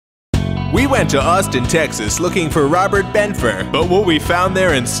We went to Austin, Texas looking for Robert Benfer, but what we found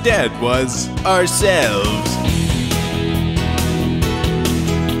there instead was ourselves.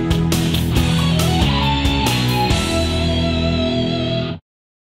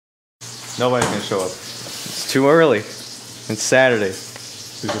 Nobody's gonna show up. It's too early. It's Saturday.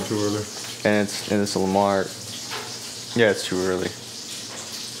 Is it too early? And it's Lamar. Yeah, it's too early.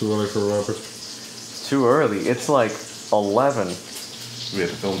 Too early for Robert? Too early. It's like 11. We have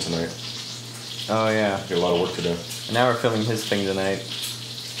to film tonight. Oh yeah. We got a lot of work to do. And now we're filming his thing tonight.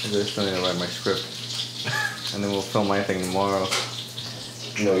 I'm still gonna write my script. And then we'll film my thing tomorrow.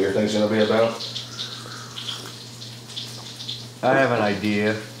 You know what your thing's gonna be about? I have an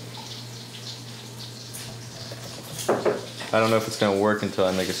idea. I don't know if it's gonna work until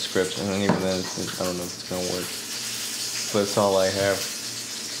I make a script, and then even then, I don't know if it's gonna work. But it's all I have.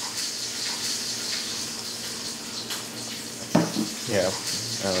 Yeah,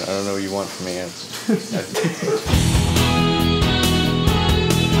 I don't know what you want from me.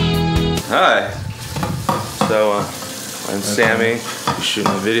 Hi. So, I'm Sammy. We're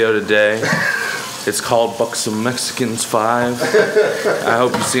shooting a video today. It's called Buxom Mexicans 5. I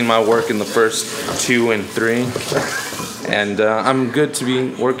hope you've seen my work in the first 2 and 3. And I'm good to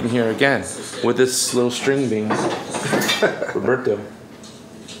be working here again with this little string bean, Roberto.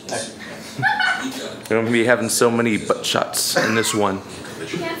 We're gonna be having so many butt shots in this one.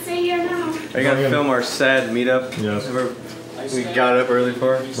 Can't stay here now. Are you gonna film our sad meetup? Yes. We got up early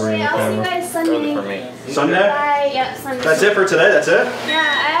for. Wait, I'll see you guys Sunday. Early for me. Sunday? Bye. Yeah, Sunday. That's it for today? That's it? Yeah,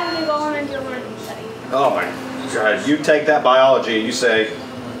 I have to go home and do a morning study. Oh my God. You take that biology and you say,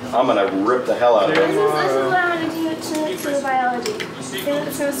 I'm going to rip the hell out of This it. is what I'm going to do to biology. It's going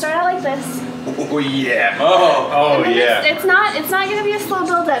to start out like this. Oh yeah. Oh yeah. It's not going to be a slow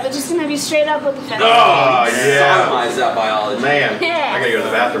build-up. It's just going to be straight up with the finish. Oh yeah. Sodomize that biology. Man, Yeah. I got to go to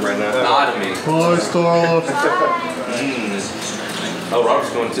the bathroom right now. Sodomy. Bye, Starla. Oh,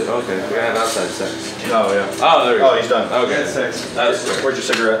 Robert's going to. Okay, we're gonna have outside sex. Oh yeah. Oh, there we go. Oh, he's done. Okay. That was quick. Where's your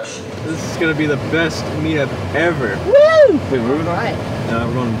cigarette? This is gonna be the best meetup ever. Woo! Wait, where are we going?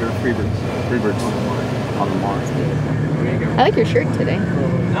 We're going to Freebirds. Freebirds on the Mars. I like your shirt today.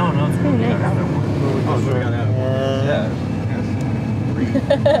 No, it's very nice. Oh, so we got out. Yeah.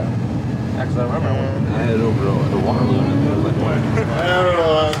 Actually, I remember I had it over the water balloon and it went away.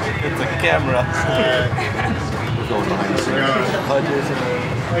 It's a camera. We're going behind the scenes.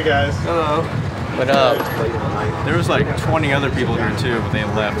 Hey guys. Hello. What up? There was like 20 other people here too, but they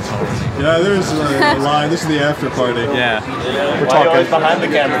left already. Yeah, there's a line. This is the after party. Yeah. We're talking behind the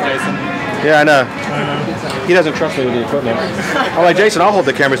camera, Jason. Yeah, I know. He doesn't trust me with the equipment. I'm like, Jason, I'll hold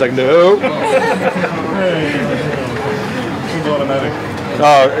the camera. He's like, no. It's automatic.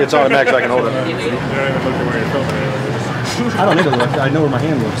 Oh, it's automatic so I can hold it. You don't even look at where you're filming it. I don't need to look. I know where my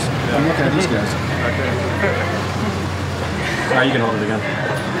hand looks. I'm looking at these guys. Alright, you can hold it again.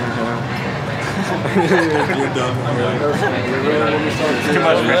 You're done. Too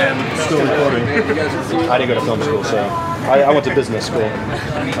much for him. Still recording. I didn't go to film school, so I went to business school.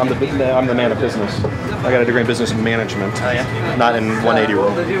 I'm the man of business. I got a degree in business management, not in 180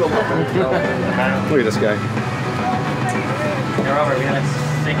 world. Look at this guy. Hey Robert, we haven't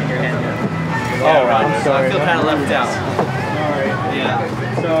shaken your hand yet. Oh, I'm sorry. I feel kind of left out. Sorry. Yeah.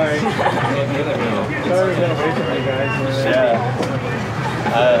 Sorry. Sorry we've been away from you guys. Yeah.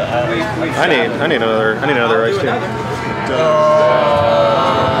 I need another ice too.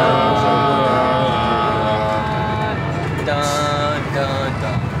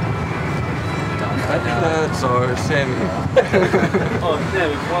 That's our Sammy. Oh,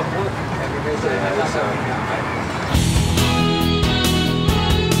 Sammy, what?